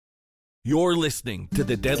You're listening to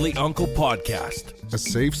the Deadly Uncle Podcast, a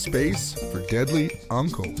safe space for deadly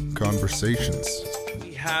uncle conversations.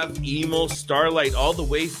 We have Emil Starlight all the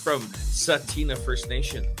way from Tsuut'ina First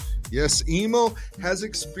Nation. Yes, Emil has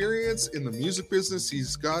experience in the music business.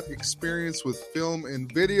 He's got experience with film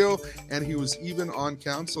and video, and he was even on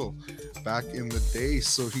council back in the day.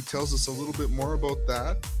 So he tells us a little bit more about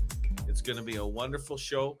that. It's going to be a wonderful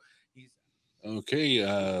show.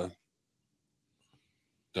 Okay,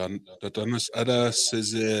 Danit'ada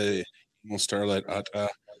says Emil Starlight.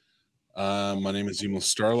 My name is Emil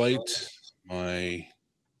Starlight. My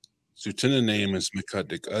Tsuut'ina name is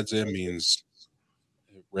Danit'ada, means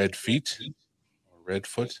red feet or red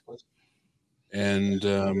foot. And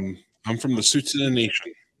I'm from the Tsuut'ina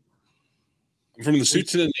Nation. I'm from the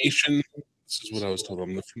Tsuut'ina Nation. This is what I was told.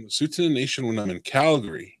 I'm from the Tsuut'ina Nation when I'm in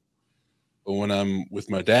Calgary. But when I'm with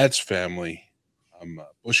my dad's family, I'm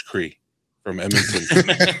Bush Cree from Edmonton.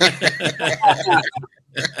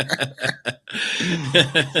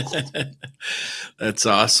 That's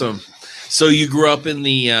awesome. So you grew up in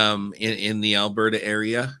the in the Alberta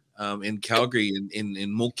area, in Calgary, in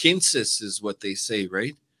Mokinsis is what they say,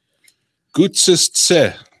 right? Gutsist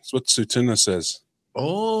se. That's what Tsuut'ina says.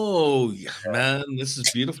 Oh, yeah, man, this is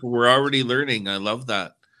beautiful. We're already learning. I love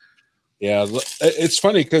that. Yeah, it's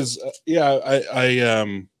funny because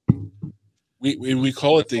we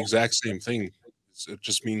call it the exact same thing. It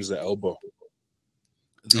just means the elbow.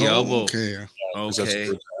 The elbow. Okay. Yeah, that's where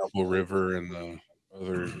the elbow river and the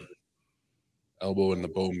other elbow and the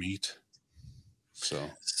bow meet.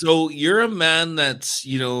 So you're a man that's,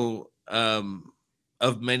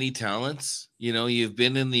 of many talents. You've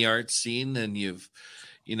been in the art scene, and you've,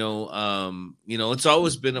 it's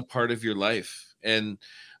always been a part of your life. And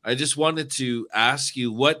I just wanted to ask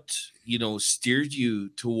you what, steered you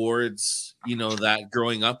towards, that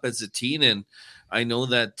growing up as a teen. And I know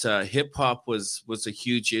that hip hop was a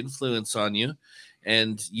huge influence on you.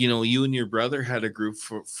 And, you and your brother had a group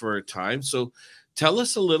for a time. So tell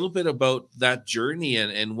us a little bit about that journey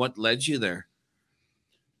and what led you there.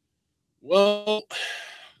 Well,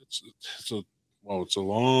 it's a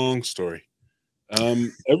long story.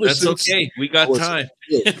 That's okay. We got time.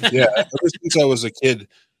 Yeah, ever since I was a kid,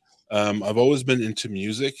 I've always been into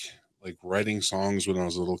music, like writing songs when I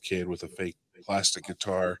was a little kid with a fake plastic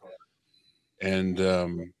guitar, and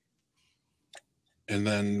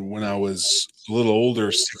then when I was a little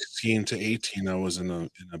older, 16 to 18, I was in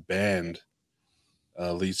a band,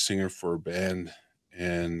 lead singer for a band,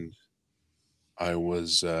 and I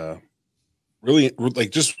was really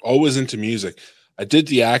like just always into music. I did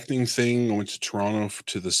the acting thing. I went to Toronto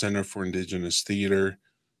to the Center for Indigenous Theater,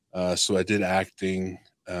 so I did acting.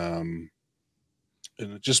 And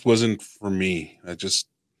it just wasn't for me. The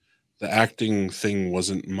acting thing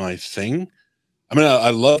wasn't my thing. I mean,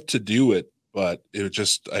 I love to do it, but it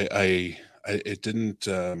just, it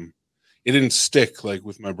didn't stick like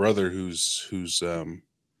with my brother, who's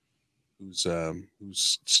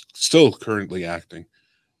still currently acting.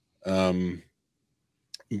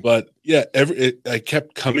 But yeah, I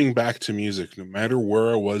kept coming back to music, no matter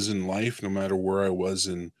where I was in life, no matter where I was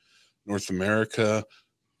in North America.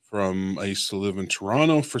 I used to live in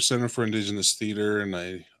Toronto for Center for Indigenous Theater, and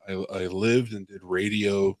I lived and did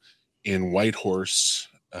radio in Whitehorse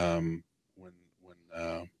when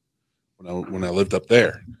I lived up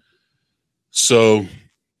there. So,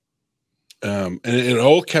 and it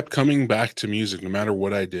all kept coming back to music, no matter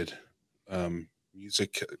what I did.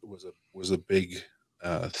 Music was a big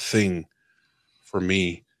thing for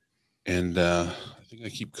me, and I think I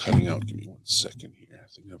keep cutting out. Give me 1 second here. I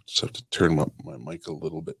think I just have to turn my mic a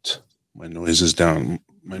little bit. My noise is down.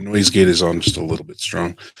 My noise gate is on just a little bit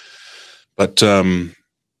strong. But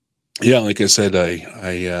yeah, like I said,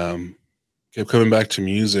 I kept coming back to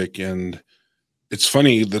music, and it's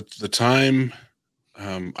funny that the time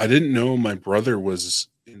I didn't know my brother was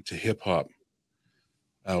into hip hop.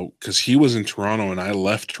 Because he was in Toronto, and I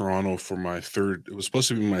left Toronto for it was supposed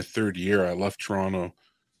to be my third year. I left Toronto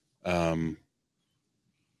to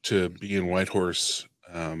be in Whitehorse.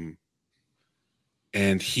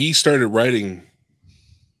 And he started writing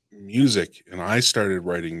music, and I started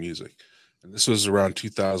writing music. And this was around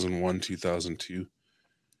 2001, 2002.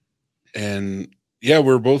 And yeah,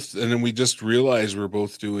 and then we just realized we're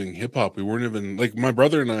both doing hip hop. We weren't even, like, my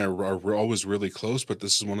brother and I are always really close, but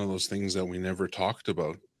this is one of those things that we never talked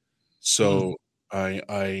about. So when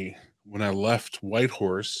I left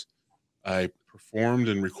Whitehorse, I performed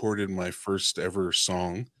and recorded my first ever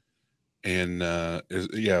song. And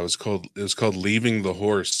it was called Leaving the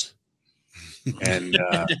Horse. And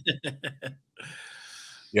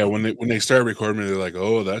yeah, when they started recording me, they're like,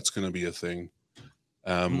 "Oh, that's gonna be a thing."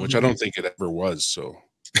 which I don't think it ever was. So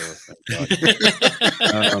thank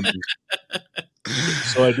God.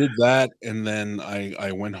 So I did that, and then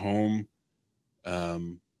I went home,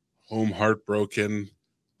 home heartbroken.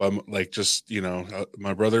 But like, just,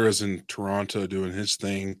 my brother was in Toronto doing his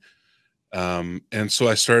thing, and so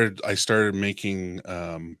I started making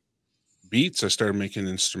beats. I started making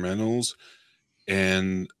instrumentals,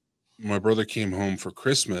 and my brother came home for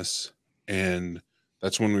Christmas, and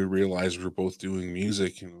that's when we realized we were both doing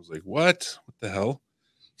music, and I was like, what the hell?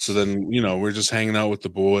 So then, we're just hanging out with the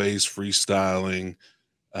boys, freestyling,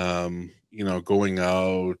 going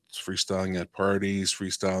out, freestyling at parties,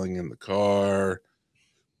 freestyling in the car.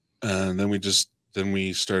 And then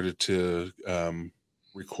we started to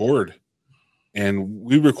record, and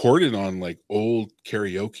we recorded on like old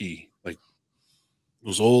karaoke, like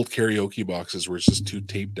those old karaoke boxes where it's just 2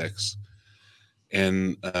 tape decks.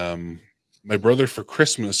 And my brother, for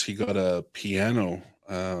Christmas, he got a piano.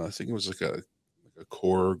 I think it was like a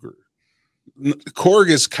Korg, or Korg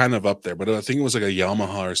is kind of up there, but I think it was like a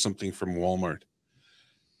Yamaha or something from Walmart.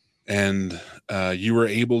 And you were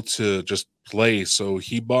able to just play. So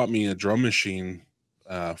he bought me a drum machine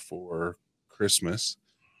for Christmas,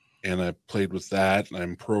 and I played with that, and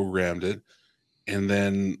I programmed it. And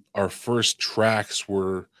then our first tracks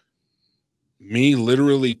were me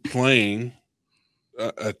literally playing.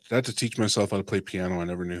 I had to teach myself how to play piano. I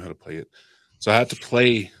never knew how to play it. So I had to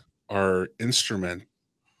play our the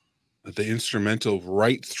instrumental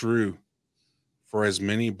right through for as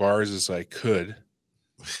many bars as I could.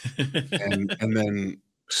 and then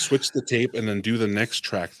switch the tape, and then do the next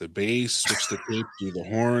track, the bass, switch the tape, do the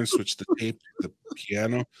horn, switch the tape, the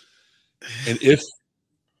piano. And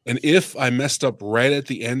if I messed up right at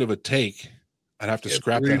the end of a take, I'd have to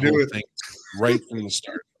scrap that whole thing right from the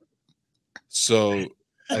start. So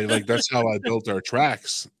that's how I built our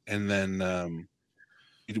tracks. And then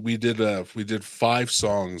we did 5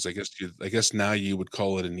 songs. I guess now you would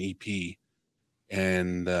call it an EP.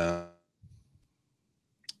 And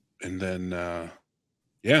then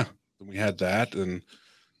we had that, and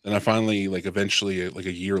then I finally, eventually, a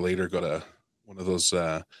year later, got one of those,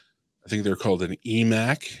 I think they're called an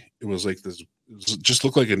EMAC. It was like this, it just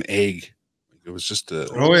looked like an egg. It was just I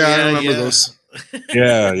remember those.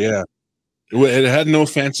 Yeah. It had no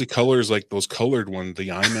fancy colors like those colored ones, the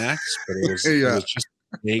IMAX, but it was just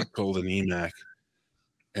an egg called an EMAC.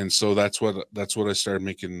 And so that's what I started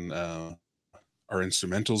making our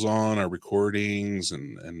instrumentals on, our recordings,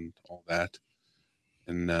 and all that.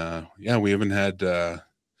 And we haven't had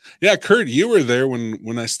Curt, you were there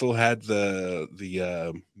when I still had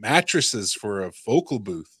the mattresses for a vocal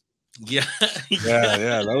booth. Yeah.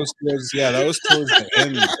 That was towards the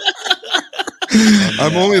end.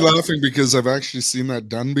 I'm only laughing because I've actually seen that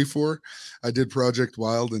done before. I did Project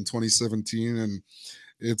Wild in 2017, and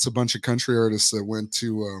it's a bunch of country artists that went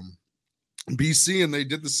to BC, and they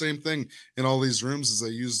did the same thing in all these rooms, as they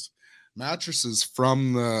used mattresses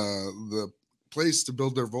from the place to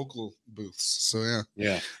build their vocal booths. So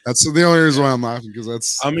that's the only reason why I'm laughing, because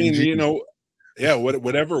that's, I mean,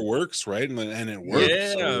 whatever works, right? And it works.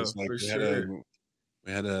 Yeah, so for sure.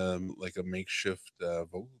 We had a makeshift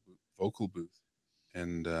vocal booth,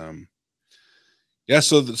 and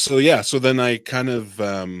so then I kind of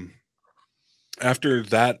after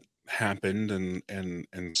that happened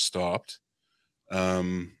and stopped.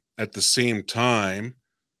 At the same time,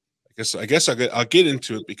 I guess I'll get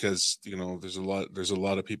into it, because there's a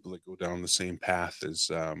lot of people that go down the same path as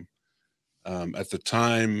at the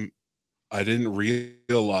time. I didn't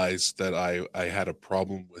realize that I had a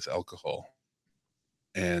problem with alcohol,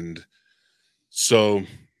 and so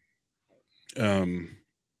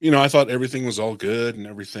I thought everything was all good and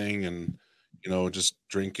everything, and just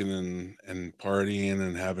drinking and partying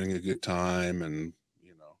and having a good time, and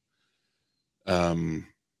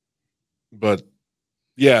but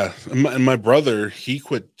and my brother, he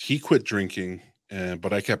quit drinking,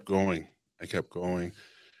 but I kept going,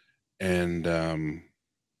 and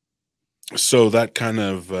so that kind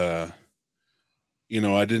of I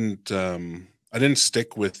didn't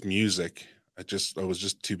stick with music. I was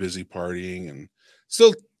just too busy partying, and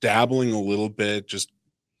still dabbling a little bit, just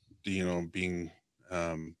being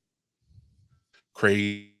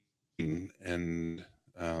crazy and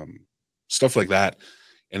stuff like that.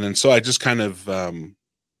 And then so I just kind of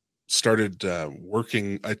started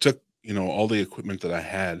working. I took all the equipment that I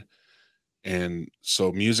had, and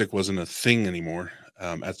so music wasn't a thing anymore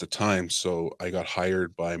at the time. So I got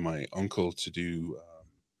hired by my uncle to do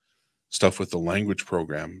stuff with the language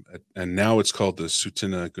program, and now it's called the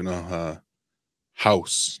Tsuut'ina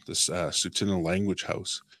House, this Tsuut'ina language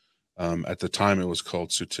house. At the time, it was called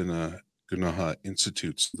Tsuut'ina Gunaha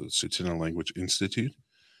Institute, the Tsuut'ina Language Institute.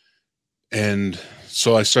 And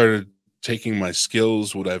so I started taking my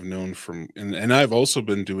skills, what I've known from, and I've also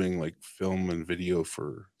been doing like film and video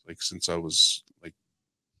for like since I was like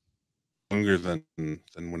younger than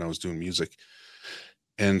when I was doing music.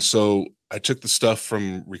 And so I took the stuff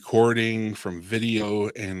from recording, from video,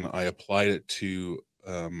 and I applied it to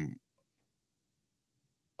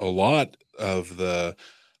a lot of the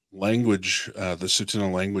language, the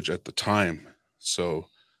Tsuut'ina language at the time. So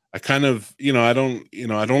I kind of, I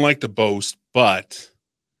don't like to boast, but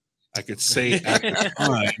I could say at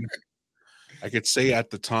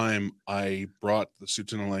the time, I brought the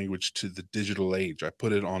Tsuut'ina language to the digital age. I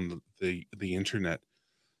put it on the internet,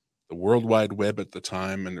 the World Wide Web at the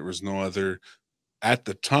time, and there was no other. At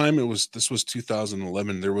the time, this was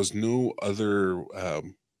 2011. There was no other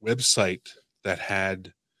website that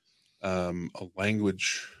had a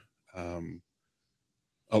language.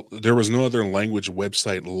 There was no other language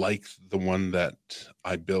website like the one that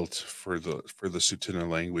I built for the Tsuut'ina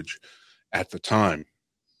language at the time,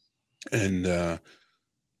 and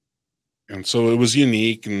so it was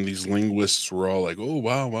unique, and these linguists were all like, "Oh,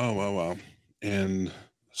 wow, wow, wow, wow," and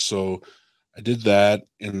so I did that,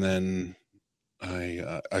 and then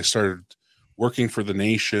I started working for the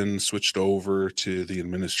nation, switched over to the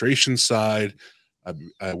administration side.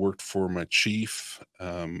 I worked for my chief.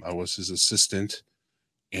 I was his assistant.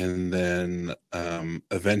 And then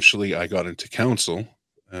eventually I got into council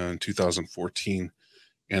in 2014,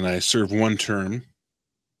 and I served one term.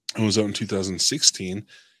 I was out in 2016,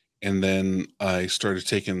 and then I started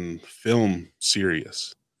taking film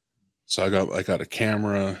serious. So I got a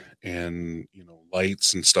camera and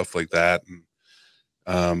lights and stuff like that. And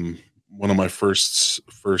one of my first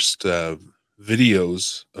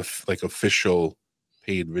videos, like official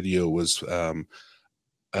paid video, was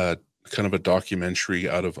kind of a documentary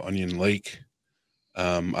out of Onion Lake.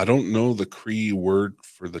 I don't know the Cree word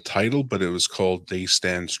for the title, but it was called "They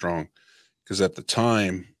Stand Strong," because at the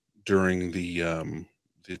time, during the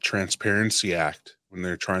Transparency Act, when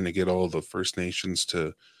they're trying to get all the First Nations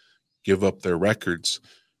to give up their records,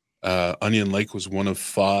 Onion Lake was one of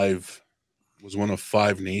five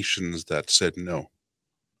nations that said no,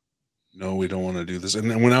 we don't want to do this. And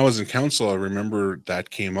then when I was in council, I remember that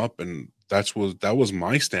came up, and that was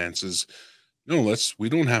my stance: is no, we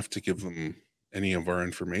don't have to give them any of our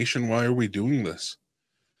information. Why are we doing this?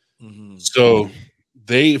 Mm-hmm. So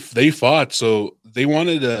they fought. So they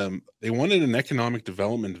wanted an economic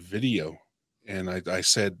development video, and I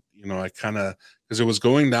said, I kind of, because it was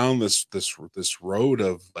going down this road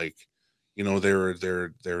of like,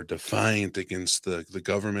 they're defiant against the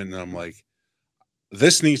government, and I'm like,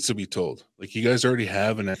 this needs to be told. Like, you guys already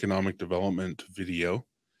have an economic development video,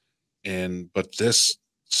 but this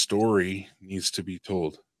story needs to be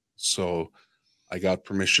told. So I got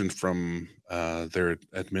permission from their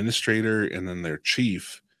administrator and then their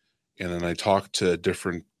chief, and then I talked to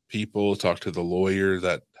different people, talked to the lawyer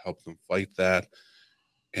that helped them fight that,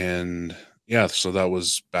 and yeah, so that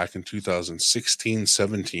was back in 2016,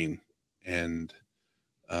 17, and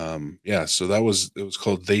yeah, so it was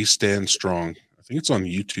called "They Stand Strong." I think it's on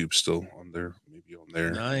YouTube still, on their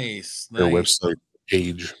nice website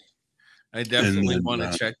page. I definitely want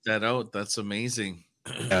to check that out. That's amazing.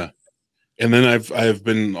 Yeah. And then I've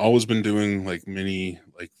always been doing like mini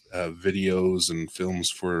videos and films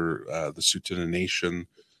for the Tsuut'ina Nation,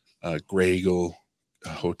 Grey Eagle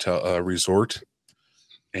Hotel Resort,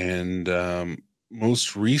 and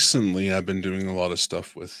most recently I've been doing a lot of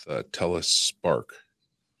stuff with TELUS Spark.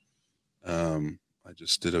 I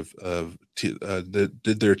just did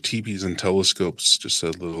did their teepees and telescopes, just a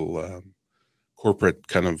little corporate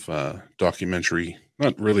kind of documentary,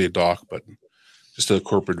 not really a doc, but just a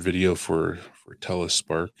corporate video for TELUS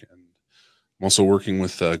Spark. And I'm also working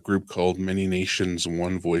with a group called Many Nations,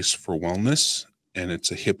 One Voice for Wellness, and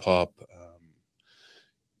it's a hip hop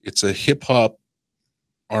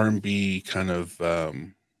R&B kind of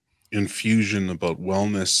infusion about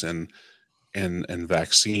wellness and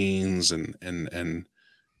vaccines, and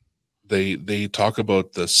they talk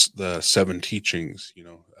about the 7 teachings.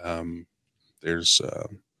 There's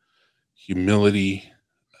humility,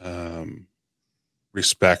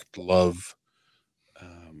 respect, love.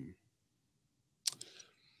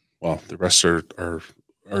 Well, the rest are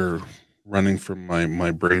running from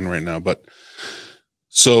my brain right now, but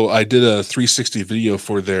so I did a 360 video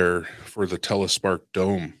for the TELUS Spark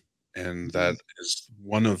Dome, and that is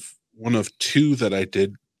one of 2 that I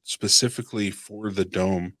did specifically for the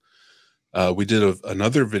dome. We did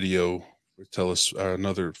another video with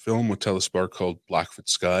another film with TELUS Spark called Blackfoot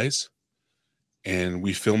Skies, and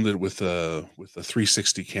we filmed it with a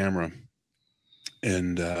 360 camera.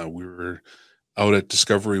 and we were out at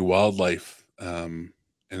Discovery Wildlife, and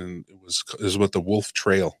it was what the Wolf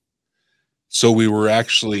Trail. So we were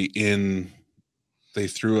actually they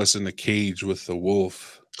threw us in a cage with the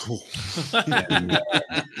wolf. And,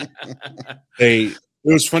 it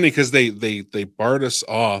was funny because they barred us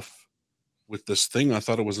off with this thing. I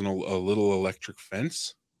thought it was a little electric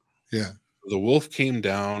fence. Yeah. The wolf came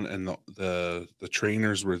down, and the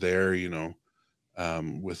trainers were there,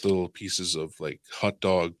 with little pieces of like hot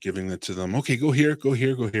dog, giving it to them. Okay, go here, go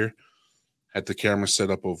here, go here. Had the camera set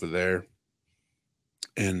up over there.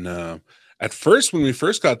 And at first, when we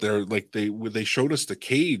first got there, like they showed us the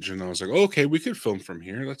cage, and I was like, oh, okay, we could film from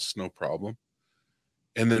here. That's no problem.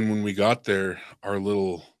 And then when we got there, our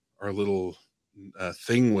little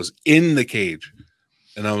thing was in the cage,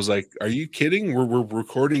 and I was like, "Are you kidding? We're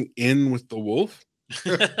recording in with the wolf?"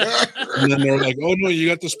 And then they're like, "Oh no, you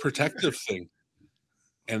got this protective thing."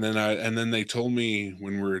 And then they told me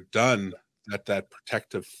when we were done that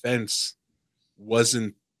protective fence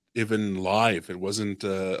wasn't even live. It wasn't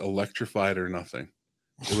electrified or nothing.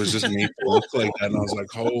 It was just made to look like that. And I was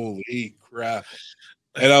like, "Holy crap!"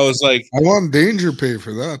 And I was like, I want danger pay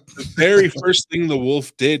for that. The very first thing the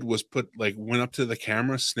wolf did was went up to the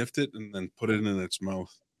camera, sniffed it, and then put it in its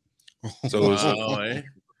mouth. So it was the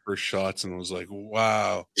first shots, and it was like,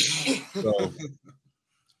 wow. So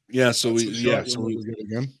yeah, so we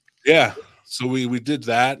did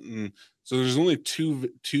that, and so there's only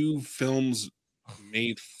two films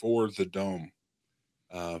made for the Dome.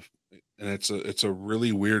 And it's a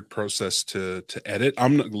really weird process to edit.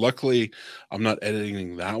 Luckily I'm not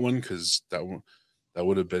editing that one, because that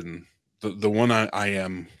would have been the one I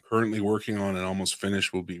am currently working on and almost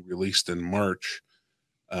finished, will be released in March.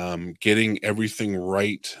 Getting everything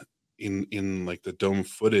right in like the Dome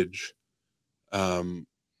footage. I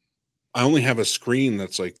only have a screen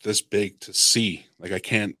that's like this big to see. Like I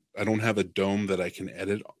don't have a Dome that I can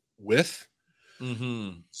edit with.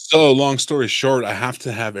 Mm-hmm. So long story short, I have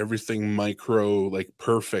to have everything micro, like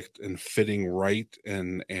perfect and fitting right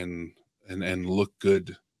and look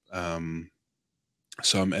good.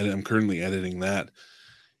 So I'm currently editing that.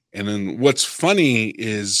 And then what's funny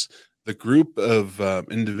is the group of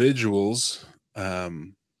individuals,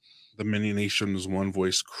 the Many Nations One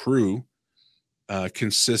Voice crew,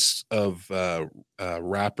 consists of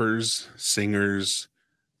rappers, singers,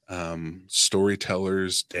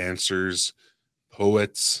 storytellers, dancers,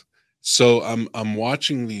 poets. So I'm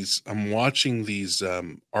watching these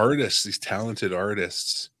artists, these talented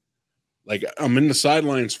artists. Like, I'm in the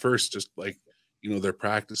sidelines first, just like, they're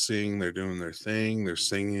practicing, they're doing their thing, they're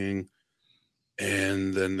singing,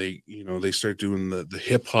 and then they start doing the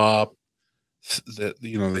hip hop, that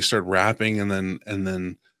they start rapping, and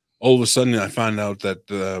then all of a sudden I find out that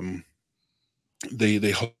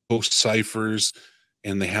they host ciphers,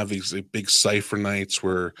 and they have these like, big cipher nights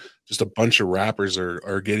where just a bunch of rappers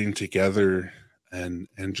are getting together and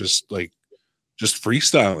just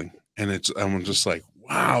freestyling. And I'm just like,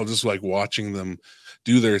 wow, just like watching them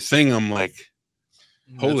do their thing. I'm like,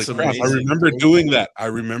 holy That's crap. amazing. I remember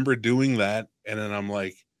doing that. And then I'm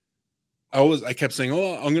like, I kept saying,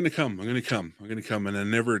 oh, I'm going to come. And I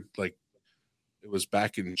never, like, it was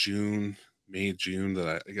back in May, June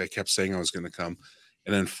that I kept saying I was going to come.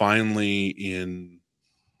 And then finally in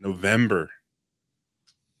November,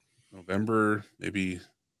 maybe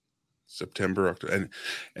September, October. And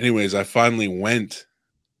anyways, I finally went,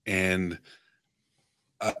 and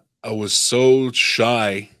I was so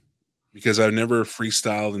shy because I've never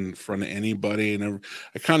freestyled in front of anybody. I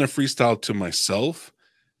kind of freestyled to myself.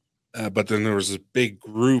 But then there was a big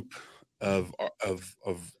group of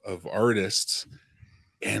artists,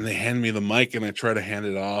 and they hand me the mic, and I try to hand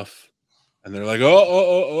it off, and they're like,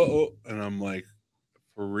 oh, and I'm like,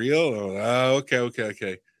 for real? Oh,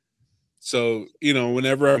 okay. So,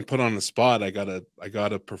 whenever I'm put on the spot, I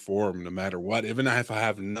gotta perform no matter what. Even if I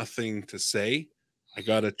have nothing to say, I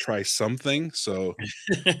gotta try something. So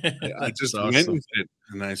I just went with it.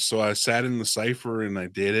 And I sat in the cipher and I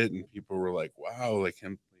did it, and people were like, wow, like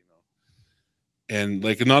him, and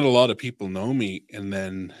like not a lot of people know me. And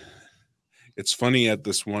then it's funny, at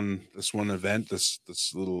this one event, this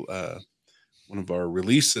little one of our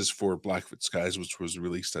releases for Blackfoot Skies, which was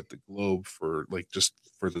released at the Globe for like just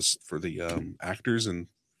for the actors and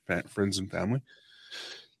friends and family.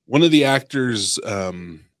 One of the actors'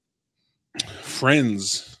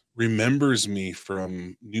 friends remembers me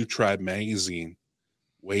from New Tribe magazine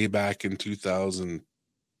way back in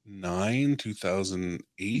 2009,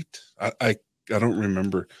 2008. I don't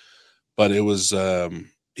remember, but it was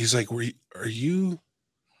he's like, did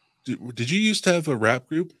you used to have a rap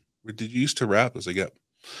group? Or did you used to rap? I was like, yeah.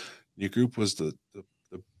 Your group was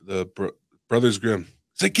Brothers Grimm.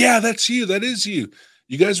 It's like, yeah, that's you. That is you.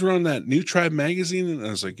 You guys were on that New Tribe magazine. And I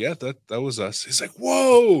was like, yeah, that was us. He's like,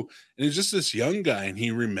 whoa. And he's just this young guy, and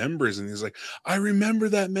he remembers, and he's like, I remember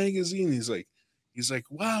that magazine. He's like,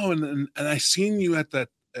 wow. And I seen you at that.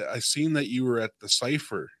 I seen that you were at the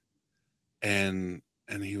Cypher. And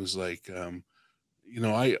he was like,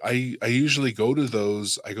 I usually go to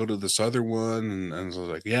those. I go to this other one. And I was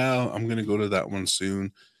like, yeah, I'm going to go to that one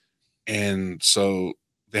soon. And so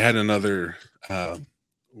they had another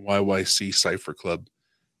YYC Cypher Club,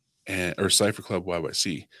 or Cypher Club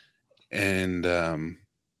YYC. And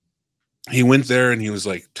he went there, and he was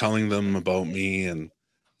like telling them about me. And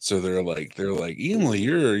so they're like, Emil,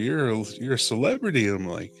 you're a celebrity. And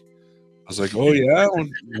I was like, oh yeah.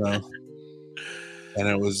 And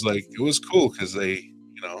it was cool because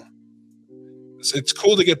it's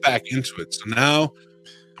cool to get back into it. So now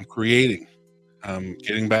I'm creating. I'm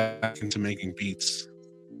getting back into making beats.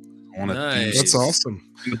 Nice. That's awesome.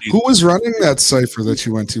 Who was running that cipher that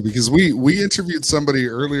you went to? Because we interviewed somebody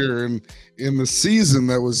earlier in the season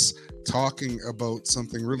that was talking about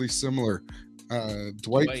something really similar.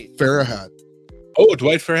 Dwight Farrahat. Oh,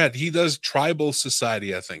 Dwight Farrahat. He does Tribal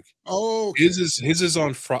Society, I think. Oh, okay. His is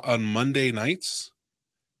on Monday nights,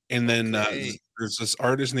 and then there's this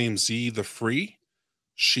artist named Z the Free.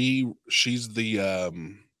 She's the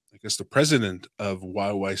I guess the president of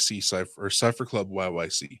YYC Cypher, or Cypher Club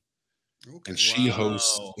YYC. Okay. And she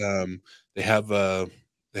hosts. They have a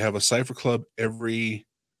Cypher Club every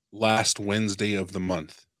last Wednesday of the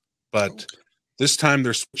month, but this time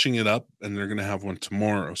they're switching it up, and they're going to have one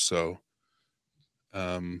tomorrow. So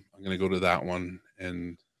I'm going to go to that one,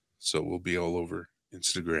 and so we'll be all over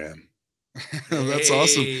Instagram. That's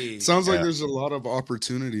awesome. Sounds like there's a lot of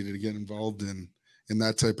opportunity to get involved in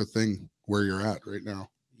that type of thing where you're at right now.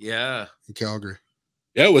 Yeah, in Calgary.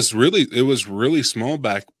 Yeah, it was really small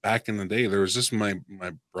back in the day. There was just my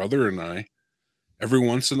brother and I. Every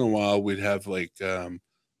once in a while, we'd have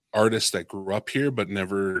artists that grew up here but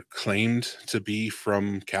never claimed to be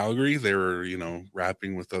from Calgary. They were,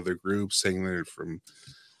 rapping with other groups, saying they're from,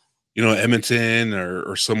 Edmonton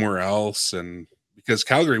or somewhere else. And because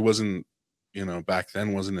Calgary wasn't, back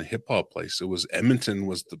then wasn't a hip hop place. It was Edmonton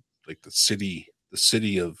was the city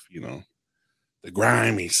of, the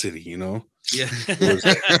grimy city, Yeah.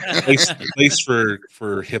 The place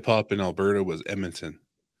for hip hop in Alberta was Edmonton.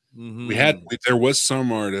 Mm-hmm. There was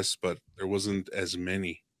some artists, but there wasn't as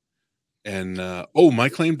many. And my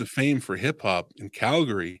claim to fame for hip hop in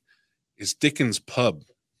Calgary is Dickens Pub.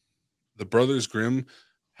 The Brothers Grimm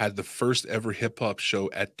had the first ever hip hop show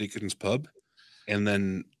at Dickens Pub, and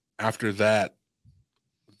then after that,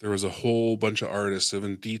 there was a whole bunch of artists.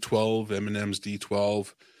 Even D12, Eminem's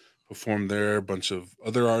D12 performed there. A bunch of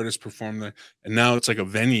other artists performed there, and now it's like a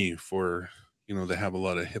venue for they have a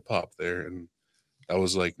lot of hip hop there, and that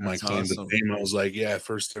was like my claim to fame. I was like, yeah,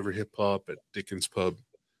 first ever hip hop at Dickens Pub.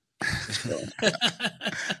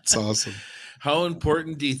 It's awesome. How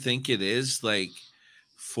important do you think it is,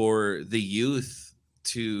 for the youth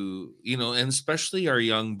to, and especially our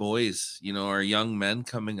young boys, our young men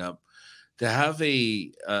coming up, to have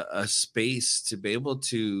a space to be able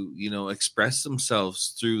to, express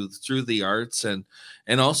themselves through the arts and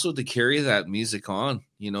also to carry that music on,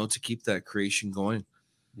 to keep that creation going?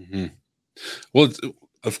 Mm-hmm. Well,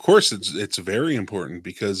 of course, it's very important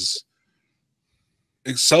because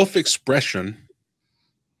self-expression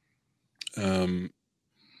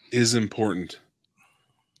is important.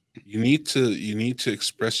 You need to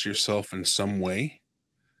express yourself in some way.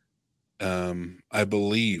 I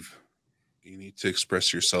believe you need to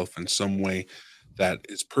express yourself in some way that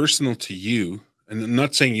is personal to you. And I'm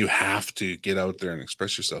not saying you have to get out there and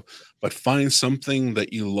express yourself, but find something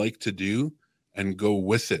that you like to do and go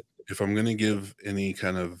with it. If I'm going to give any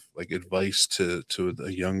kind of advice to a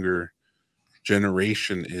younger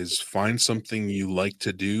generation, is find something you like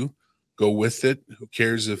to do, go with it. Who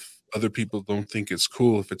cares if other people don't think it's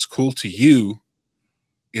cool? If it's cool to you,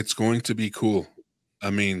 it's going to be cool. I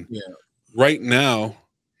mean, right now,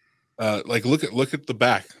 look at the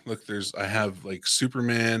back. Look, I have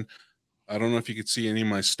Superman. I don't know if you could see any of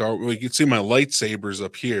my you can see my lightsabers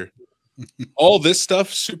up here. All this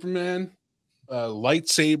stuff, Superman,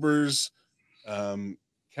 lightsabers,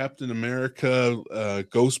 Captain America,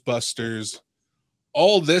 Ghostbusters,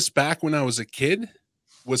 all this back when I was a kid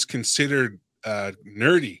was considered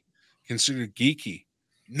nerdy, considered geeky.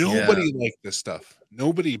 Nobody liked this stuff.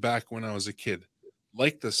 Nobody back when I was a kid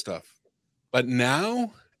liked this stuff. But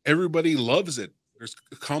now everybody loves it. There's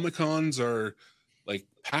Comic-Cons are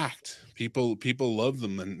packed. People love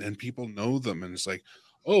them and people know them. And it's like,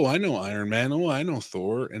 oh, I know Iron Man. Oh, I know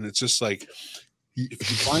Thor. And it's just like,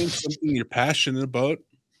 if you find something you're passionate about,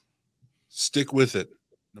 stick with it,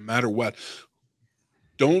 no matter what.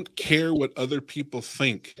 Don't care what other people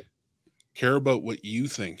think. Care about what you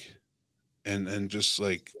think, and just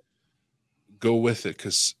like go with it,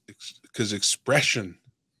 because expression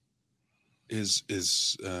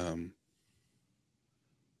is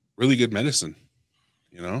really good medicine,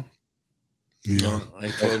 you know. Yeah. No,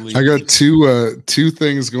 I totally. I got two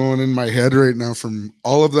things going in my head right now from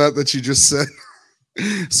all of that you just said.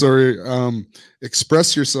 Sorry.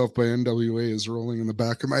 Express Yourself by NWA is rolling in the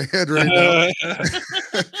back of my head right now.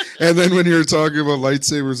 And then when you were talking about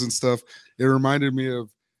lightsabers and stuff, it reminded me of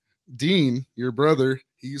Dean, your brother.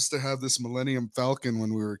 He used to have this Millennium Falcon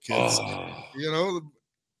when we were kids. Oh. You know,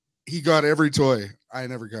 he got every toy. I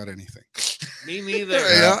never got anything. Me neither.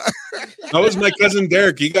 Yeah. That was my cousin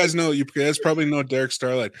Derek. You guys probably know Derek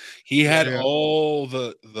Starlight. He had all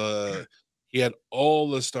the he had all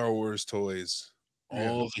the Star Wars toys,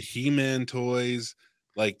 all the He-Man toys.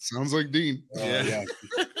 Like, sounds like Dean. Yeah.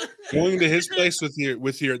 Going to his place with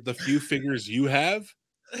your the few figures you have,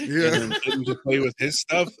 and getting to play with his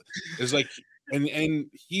stuff is like, and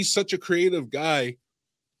he's such a creative guy.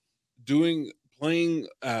 Playing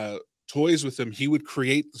toys with him, he would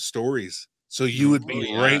create the stories, so you would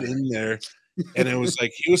be right in there. And it was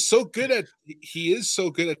like, he is so good at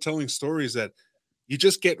telling stories that you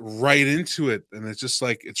just get right into it, and it's just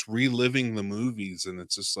like, it's reliving the movies, and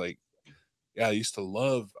it's just like, yeah, I used to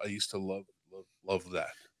love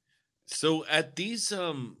that. So at these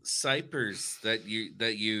cypers that you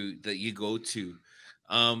go to,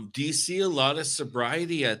 do you see a lot of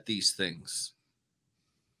sobriety at these things?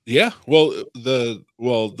 Yeah, well, the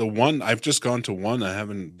one, I've just gone to one. I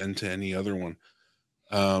haven't been to any other one.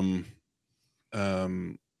 But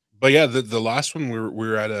yeah, the last one, we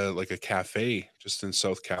were at a cafe just in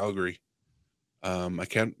South Calgary. I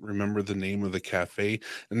can't remember the name of the cafe,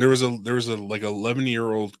 and there was a like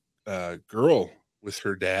 11-year-old girl with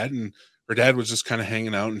her dad, and her dad was just kind of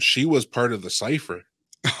hanging out, and she was part of the cipher.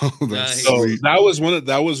 Oh, that's so sweet.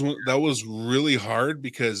 that was really hard,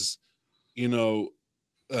 because, you know,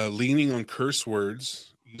 leaning on curse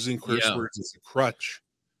words, using curse words as a crutch,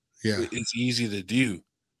 it's easy to do.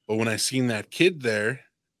 But when I seen that kid there,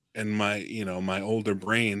 and my older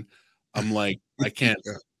brain, I'm like, I can't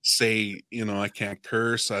say, I can't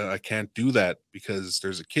curse, I can't do that, because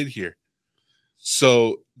there's a kid here.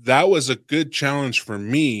 So that was a good challenge for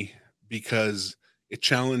me, because it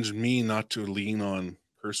challenged me not to lean on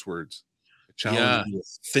curse words. It challenged me to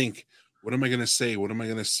think, what am I going to say? What am I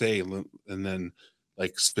going to say? And then,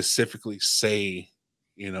 like, specifically say,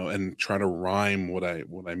 and try to rhyme what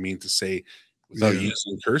I mean to say without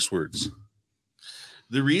using curse words.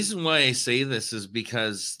 The reason why I say this is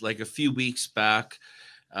because, like, a few weeks back,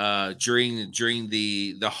 during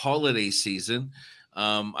the holiday season,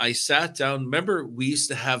 I sat down. Remember, we used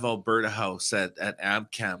to have Alberta House at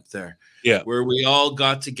Amp Camp there, where we all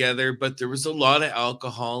got together, but there was a lot of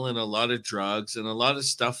alcohol and a lot of drugs and a lot of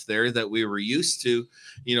stuff there that we were used to,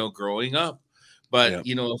 growing up. But,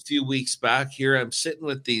 a few weeks back here, I'm sitting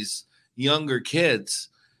with these younger kids,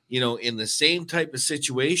 in the same type of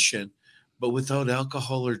situation, but without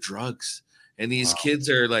alcohol or drugs. And these kids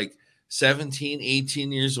are like 17,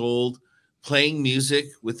 18 years old, playing music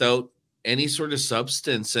without any sort of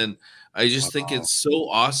substance. And I just think it's so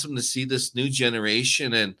awesome to see this new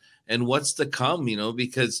generation and what's to come,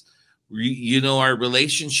 because our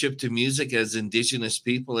relationship to music as Indigenous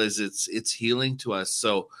people is it's healing to us.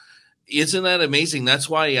 So isn't that amazing? That's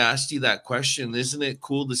why I asked you that question. Isn't it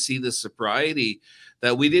cool to see the sobriety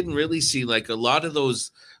that we didn't really see? Like a lot of those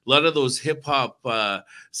hip hop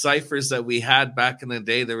ciphers that we had back in the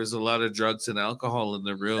day, there was a lot of drugs and alcohol in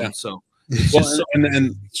the room. Yeah. So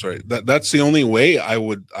sorry, that's the only way I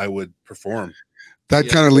would perform. That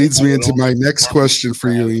kind of leads me into my next question for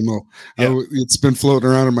you, Emil. It's been floating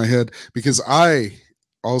around in my head, because I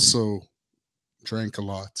also drank a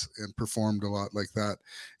lot and performed a lot like that,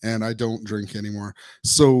 and I don't drink anymore.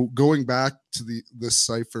 So going back to this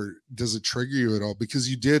cipher, does it trigger you at all? Because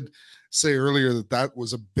you did say earlier that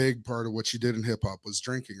was a big part of what you did in hip hop was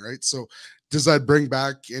drinking, right? So does that bring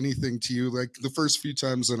back anything to you? Like the first few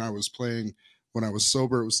times when I was playing, when I was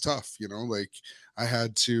sober, it was tough, like I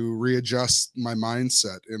had to readjust my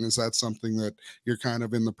mindset. And is that something that you're kind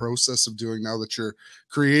of in the process of doing now that you're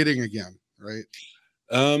creating again, right?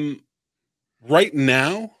 Right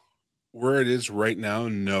now, where it is right now,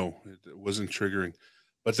 no, it wasn't triggering.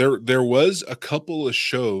 But there was a couple of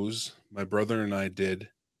shows my brother and I did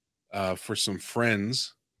for some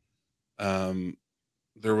friends.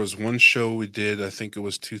 there was one show we did, I think it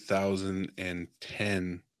was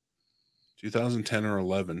 2010 or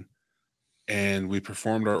 11, and we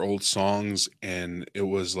performed our old songs, and it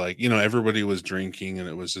was like, everybody was drinking, and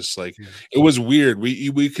it was just like, Yeah. it was weird.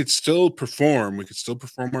 We could still perform,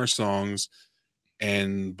 our songs,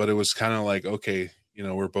 but it was kind of like, okay,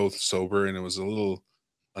 we're both sober, and it was a little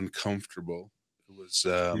uncomfortable. It was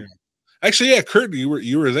Yeah. actually, yeah, Kurt,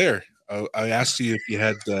 you were there. I asked you if you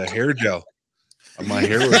had hair gel. My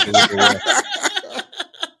hair was a little rough.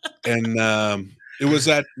 And it was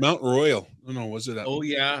at Mount Royal. No, was it at? Oh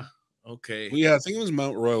yeah. Okay. Well, yeah, I think it was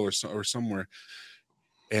Mount Royal or somewhere.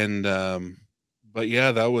 And but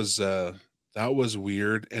yeah, that was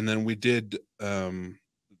weird. And then we did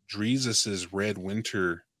Dresus's Red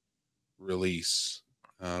Winter release.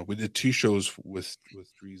 We did 2 shows with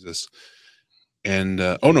Dresus. And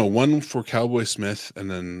oh no, one for Cowboy Smith,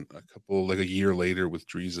 and then a couple like a year later with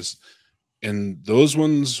Dresus. And those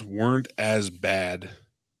ones weren't as bad.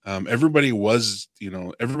 Everybody was,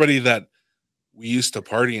 everybody that we used to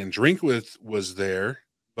party and drink with was there,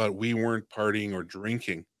 but we weren't partying or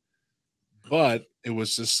drinking. But it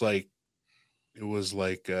was just like, it was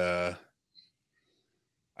like, I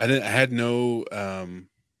had no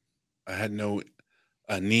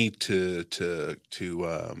need to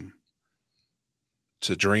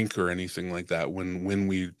drink or anything like that when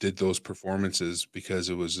we did those performances, because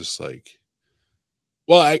it was just like,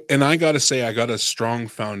 well, I gotta say, I got a strong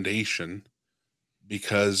foundation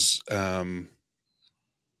because I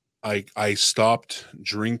stopped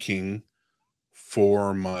drinking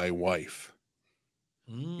for my wife.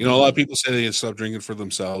 A lot of people say they stop drinking for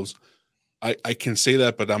themselves. I can say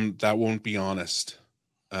that, but that won't be honest.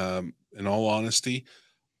 In all honesty,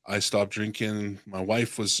 I stopped drinking. My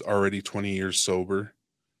wife was already 20 years sober,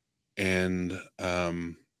 and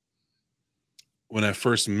when I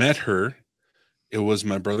first met her, it was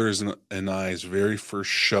my brother's and I's very first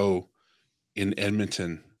show in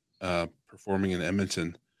Edmonton, performing in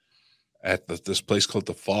Edmonton at this place called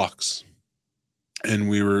the Fox. And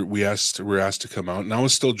we were asked to come out, and I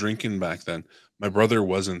was still drinking back then. My brother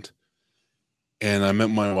wasn't. And I met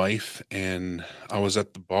my wife, and I was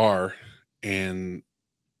at the bar, and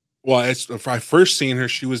if I first seen her,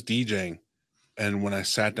 she was DJing. And when I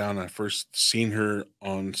sat down, I first seen her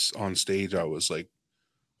on stage, I was like,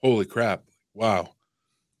 holy crap, wow.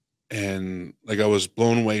 And like, I was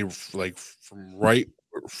blown away, like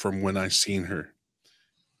from when I seen her.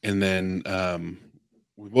 And then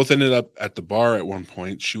we both ended up at the bar at one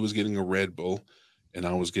point. She was getting a Red Bull, and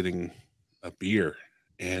I was getting a beer.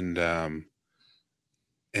 And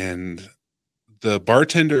the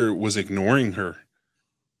bartender was ignoring her.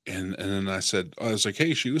 And then I was like,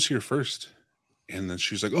 hey, she was here first. And then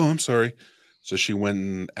she's like, oh, I'm sorry. So she went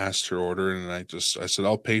and asked her order, and I said,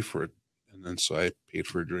 I'll pay for it. And then so I paid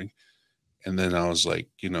for a drink. And then I was like,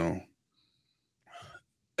 and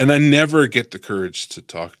I never get the courage to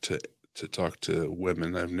talk to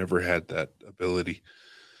women. I've never had that ability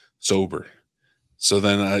sober. So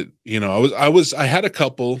then I had a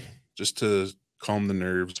couple just to calm the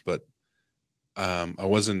nerves, but I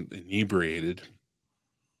wasn't inebriated.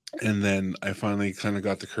 And then I finally kind of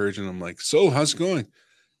got the courage, and I'm like, so how's it going?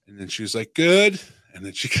 And then she was like, good. And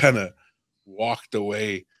then she kind of walked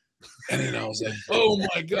away. And then I was like, oh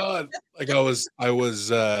my God. Like I was I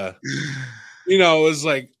was like,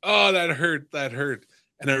 oh, that hurt.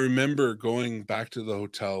 And I remember going back to the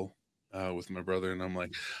hotel with my brother, and I'm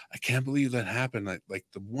like, I can't believe that happened. Like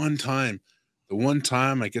the one time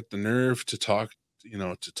I get the nerve to talk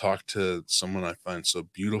to someone I find so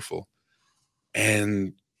beautiful.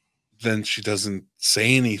 And then she doesn't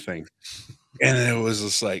say anything. And it was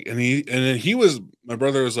just like, my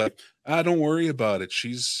brother was like, don't worry about it.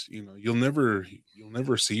 She's, you'll never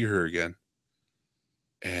see her again.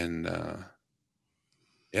 And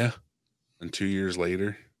yeah. And 2 years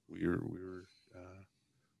later, we were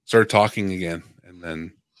started talking again. And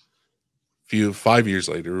then 5 years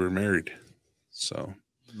later, we were married. So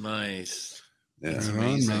nice. Yeah. That's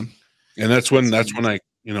amazing. And that's when I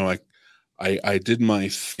did my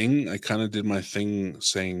thing. I kind of did my thing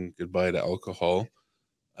saying goodbye to alcohol.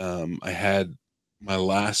 I had my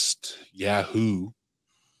last Yahoo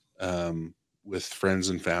with friends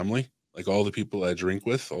and family, like all the people I drink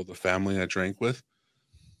with, all the family I drank with.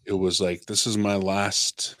 It was like, this is my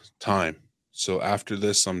last time. So after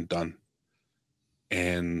this, I'm done.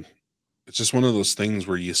 And it's just one of those things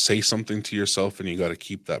where you say something to yourself and you got to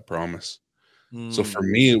keep that promise. So for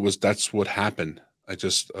me, that's what happened. I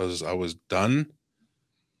was done,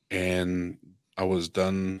 and I was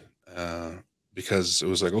done because it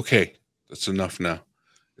was like, okay, that's enough now.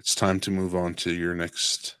 It's time to move on to your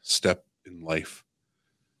next step in life.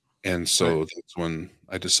 And so that's when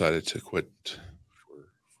I decided to quit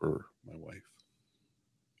for my wife.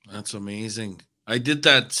 That's amazing. I did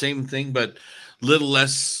that same thing, but little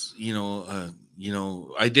less, I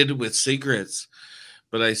did it with cigarettes,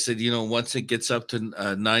 but I said, once it gets up to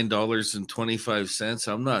 $9.25,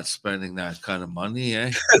 I'm not spending that kind of money.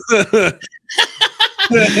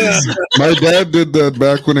 My dad did that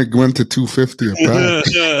back when it went to $2.50 a pack.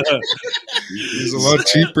 He's a lot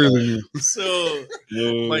cheaper than you. So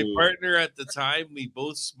my partner at the time, we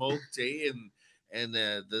both smoked, and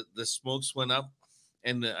the smokes went up.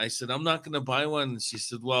 And I said, I'm not going to buy one. And she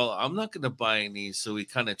said, well, I'm not going to buy any. So we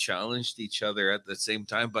kind of challenged each other at the same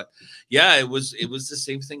time. But yeah, it was the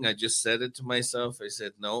same thing. I just said it to myself. I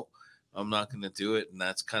said, no, I'm not going to do it. And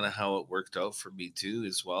that's kind of how it worked out for me too,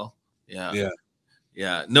 as well. Yeah. Yeah.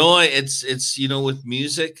 Yeah. No, it's, with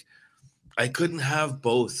music, I couldn't have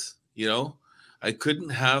both, I couldn't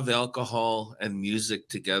have alcohol and music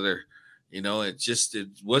together. It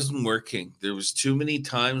wasn't working. There was too many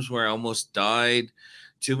times where I almost died,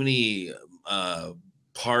 too many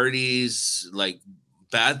parties, like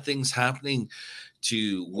bad things happening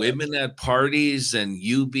to women at parties, and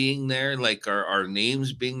you being there, like our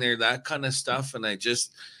names being there, that kind of stuff. And I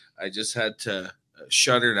just had to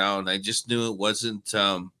shut her down. I just knew it wasn't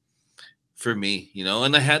for me,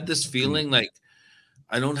 and I had this feeling like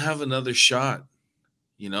I don't have another shot,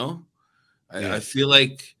 I feel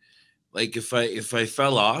like if I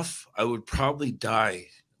fell off, I would probably die.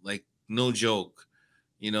 Like, no joke.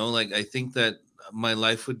 Like, I think that my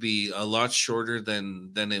life would be a lot shorter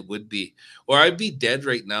than it would be. Or I'd be dead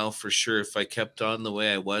right now for sure if I kept on the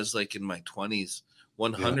way I was, like in my 20s,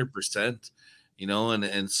 100%.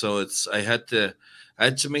 And so I had to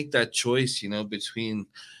make that choice, between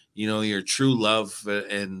your true love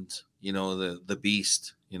and the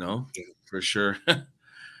beast, for sure.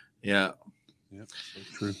 Yeah. Yeah, so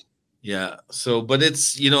true. Yeah. So, but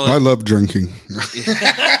it's, I love drinking.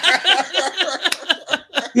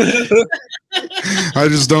 I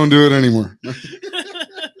just don't do it anymore.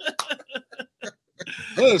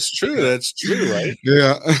 Oh, that's true. That's true, right?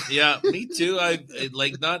 Yeah. Yeah, me too. Like,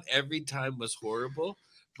 not every time was horrible,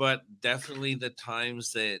 but definitely the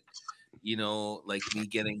times that, like me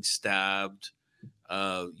getting stabbed,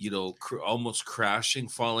 almost crashing,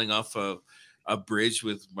 falling off a bridge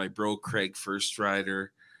with my bro Craig First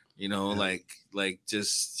Rider, like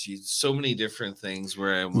just so many different things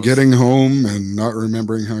where I almost Getting home and not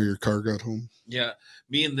remembering how your car got home. Yeah,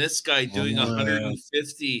 me and this guy doing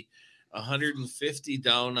 150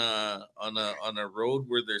 down on a road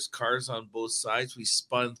where there's cars on both sides. We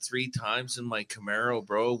spun 3 times in my Camaro,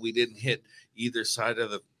 bro. We didn't hit either side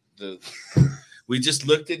of the we just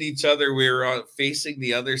looked at each other. We were facing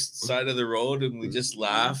the other side of the road, and we just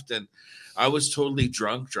laughed. And I was totally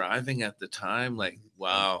drunk driving at the time. Like,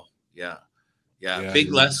 wow. Yeah.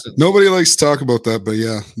 Big lessons. Nobody likes to talk about that, but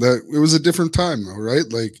yeah, that it was a different time though,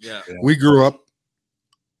 right? Like, we grew up,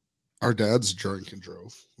 our dads drank and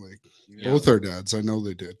drove. Like, both our dads. I know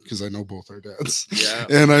they did, because I know both our dads. Yeah.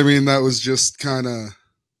 And I mean, that was just kind of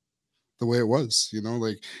the way it was,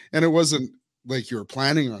 like, and it wasn't like you were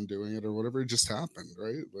planning on doing it or whatever. It just happened,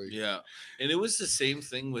 right? Like, yeah. And it was the same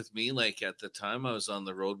thing with me. Like, at the time I was on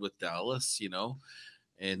the road with Dallas,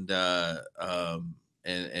 and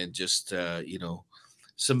just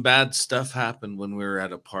some bad stuff happened when we were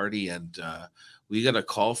at a party, and we got a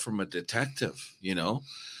call from a detective,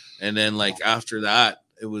 and then, like, after that,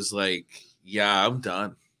 it was like, yeah, I'm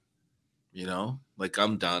done, like,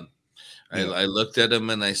 I'm done. I looked at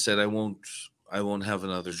him and I said, I won't have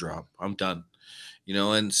another drop. I'm done,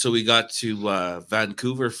 and so we got to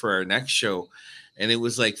Vancouver for our next show, and it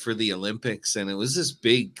was like for the Olympics, and it was this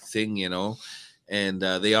big thing, and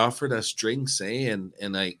they offered us drinks, and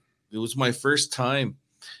it was my first time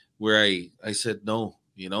where I said no,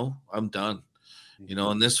 I'm done,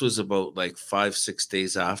 and this was about like 5-6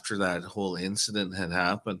 days after that whole incident had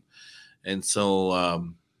happened, and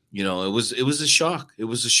so it was a shock. It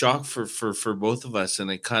was a shock for both of us, and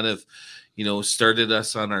it kind of started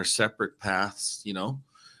us on our separate paths,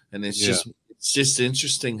 and it's just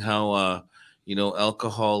interesting how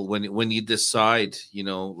alcohol, when you decide,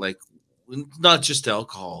 like, not just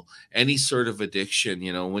alcohol, any sort of addiction,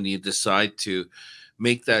 when you decide to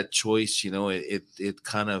make that choice, it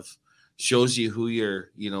kind of shows you who you're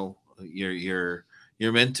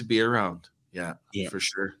meant to be around. Yeah. For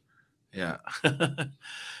sure. Yeah.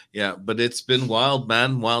 Yeah. But it's been wild,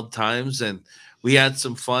 man, wild times. And we had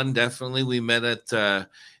some fun. Definitely. We met at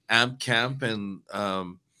Amp Camp, and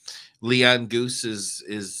Leanne Goose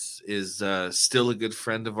is is still a good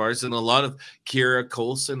friend of ours, and a lot of Kira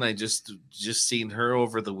Colson. I just seen her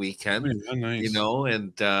over the weekend, Oh, nice. you know,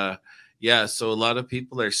 and yeah, so a lot of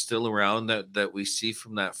people are still around that we see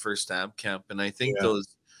from that first AMP camp, and I think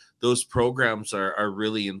those programs are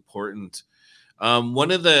really important.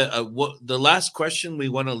 One of the last question we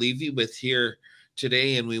want to leave you with here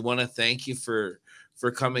today, and we want to thank you for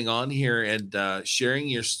coming on here and sharing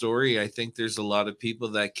your story. I think there's a lot of people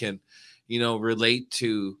that can, you know, relate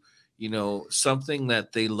to, you know, something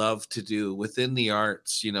that they love to do within the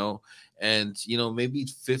arts, you know, and, you know, maybe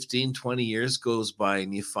 15, 20 years goes by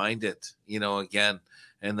and you find it, you know, again.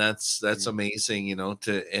 And that's amazing, you know,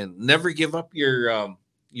 and never give up your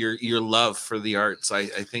love for the arts. I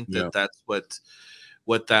think that's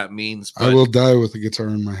what that means. But I will die with a guitar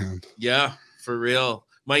in my hand. Yeah, for real.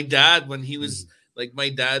 My dad, when he was my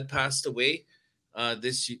dad passed away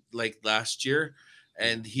last year,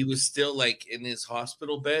 and he was still like in his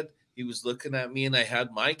hospital bed. He was looking at me, and I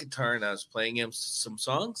had my guitar and I was playing him some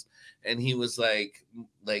songs, and he was like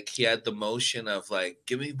he had the motion of like,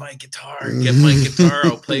 give me my guitar, get my guitar,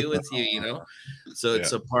 I'll play with you, you know. So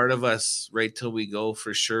it's a part of us right till we go,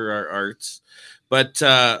 for sure, our arts. But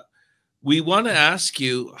we want to ask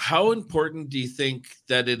you, how important do you think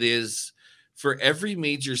that it is for every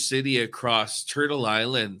major city across Turtle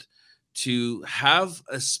Island to have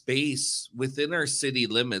a space within our city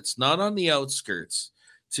limits, not on the outskirts,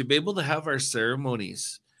 to be able to have our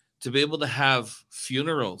ceremonies, to be able to have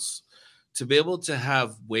funerals, to be able to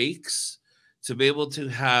have wakes, to be able to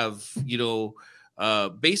have, you know,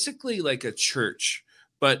 basically like a church,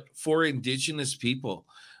 but for Indigenous people.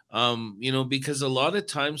 You know, because a lot of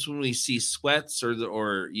times when we see sweats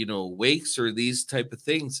or you know, wakes or these type of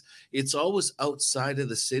things, it's always outside of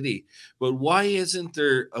the city. But why isn't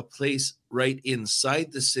there a place right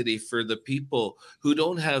inside the city for the people who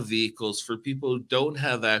don't have vehicles, for people who don't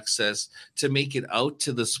have access to make it out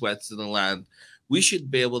to the sweats in the land? We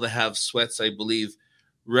should be able to have sweats, I believe,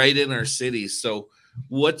 right in our cities. So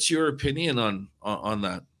what's your opinion on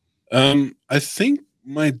that? I think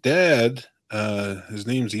my dad, his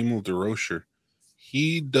name's Emil Starlight.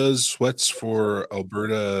 He does sweats for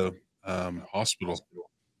Alberta Hospital,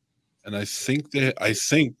 and I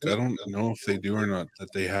don't know if they do or not,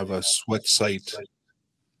 that they have a sweat site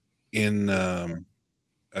in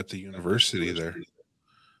at the university there.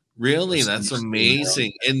 Really, that's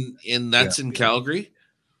amazing. And that's in Calgary?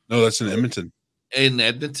 No, that's in Edmonton. In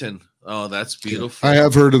Edmonton. Oh, that's beautiful. I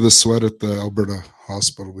have heard of the sweat at the Alberta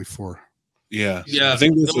Hospital before. Yeah. I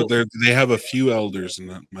think they have a few elders,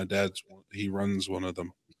 and my dad's he runs one of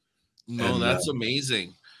them. No, that's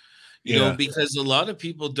amazing. You know, because a lot of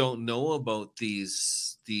people don't know about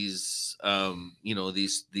these you know,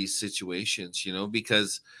 these situations, you know,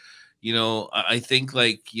 because, you know, I think,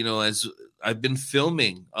 like, you know, as I've been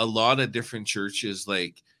filming a lot of different churches,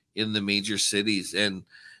 like in the major cities, and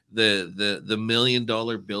the $1 million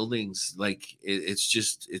buildings, like it's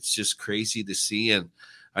just crazy to see. And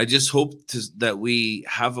I just hope that we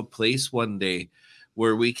have a place one day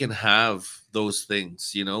where we can have those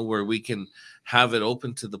things, you know, where we can have it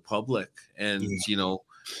open to the public and, you know,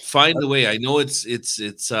 find a way. I know it's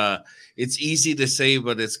easy to say,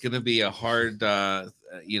 but it's going to be a hard,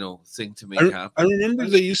 you know, thing to make happen. I remember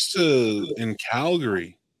they used to, in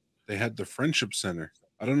Calgary, they had the Friendship Center.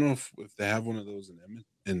 I don't know if they have one of those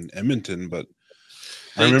in Edmonton, but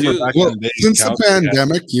I remember back in the day, since the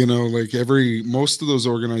pandemic, you know, like most of those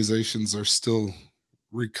organizations are still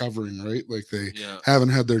recovering, right? Like they haven't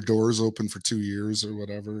had their doors open for 2 years or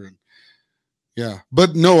whatever. And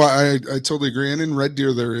but no, I totally agree. And in Red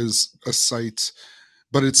Deer, there is a site,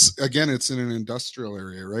 but it's in an industrial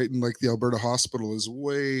area, right? And like the Alberta Hospital is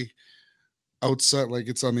way outside, like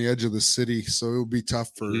it's on the edge of the city. So it would be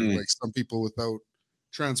tough for like some people without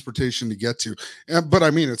transportation to get to. But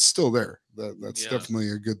I mean, it's still there. That's definitely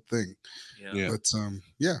a good thing. But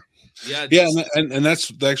and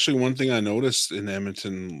that's actually one thing I noticed in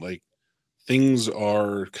Edmonton. Like, things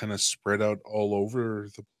are kind of spread out all over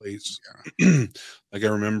the place. Like, I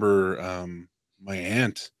remember my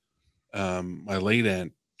aunt, my late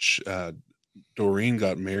aunt, Doreen,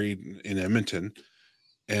 got married in Edmonton,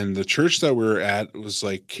 and the church that we were at was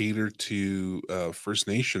like catered to First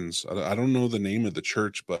Nations. I don't know the name of the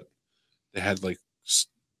church, but they had like,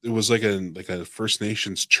 it was like a First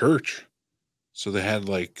Nations church. So they had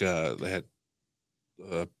like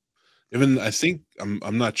even, I think,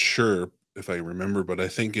 I'm not sure if I remember, but I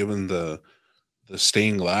think even the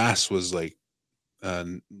stained glass was like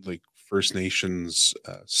First Nations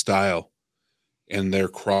style, and their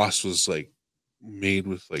cross was like made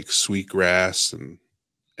with like sweetgrass and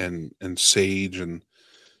sage, and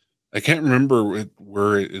I can't remember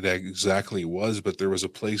where it exactly was, but there was a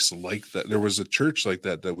place like that. There was a church like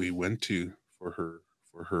that that we went to for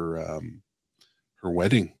her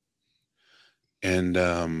wedding, and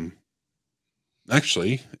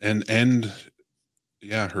actually, and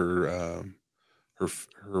yeah, her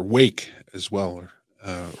wake as well,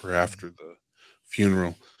 or after the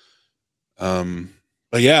funeral.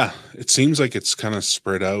 But yeah, it seems like it's kind of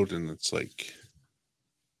spread out, and it's like.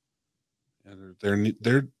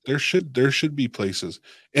 There should be places,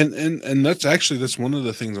 and that's one of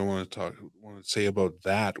the things I want to say about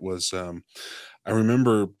that was I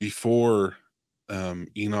remember before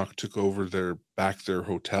Enoch took over their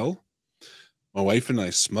hotel, my wife and I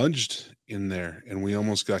smudged in there and we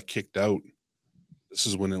almost got kicked out. This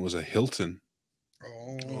is when it was a Hilton,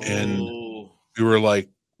 and we were like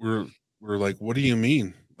we're like, what do you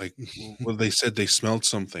mean? Like, well, they said they smelled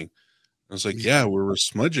something. I was like, yeah, we were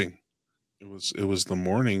smudging. It was the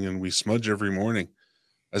morning, and we smudge every morning.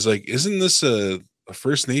 I was like, isn't this a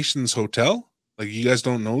First Nations hotel? Like, you guys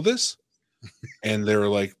don't know this? And they were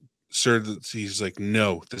like, sir, he's like,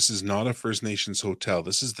 no, this is not a First Nations hotel.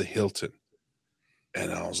 This is the Hilton.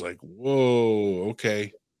 And I was like, whoa,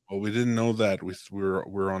 okay. Well, we didn't know that.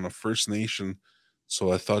 We're on a First Nation,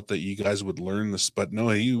 so I thought that you guys would learn this. But no,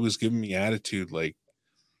 he was giving me attitude like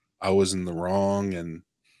I was in the wrong, and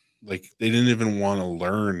like they didn't even want to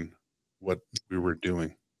learn what we were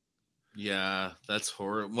doing. Yeah, that's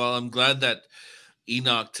horrible. Well, I'm glad that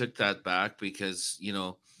Enoch took that back because,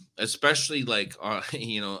 especially like, on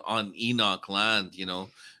Enoch land,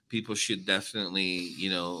 people should definitely,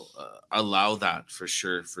 allow that for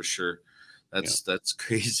sure. That's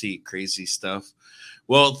crazy stuff.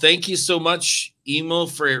 Well, thank you so much, Emil,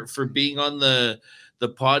 for being on the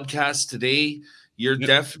podcast today. You're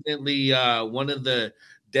definitely one of the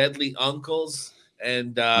deadly uncles.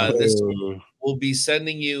 And we'll be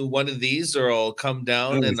sending you one of these, or I'll come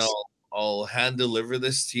down and I'll hand deliver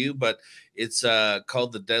this to you. But it's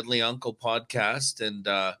called the Deadly Uncle Podcast, and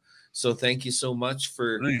so thank you so much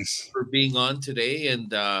for being on today.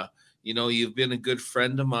 And you've been a good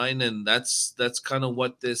friend of mine, and that's kind of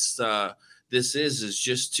what this is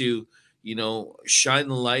just to shine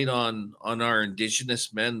the light on our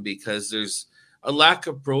Indigenous men, because there's a lack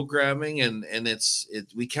of programming, and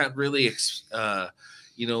we can't really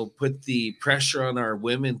put the pressure on our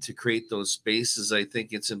women to create those spaces. I think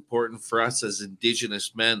it's important for us as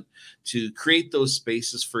Indigenous men to create those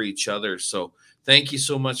spaces for each other. So thank you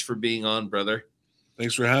so much for being on, brother.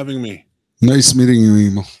 Thanks for having me. Nice meeting you,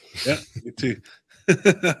 Emil. Yeah, you too.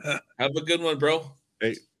 Have a good one, bro.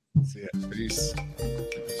 Hey, see ya. Peace.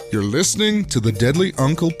 You're listening to the Deadly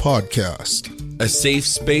Uncle Podcast, a safe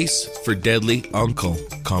space for deadly uncle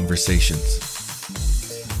conversations.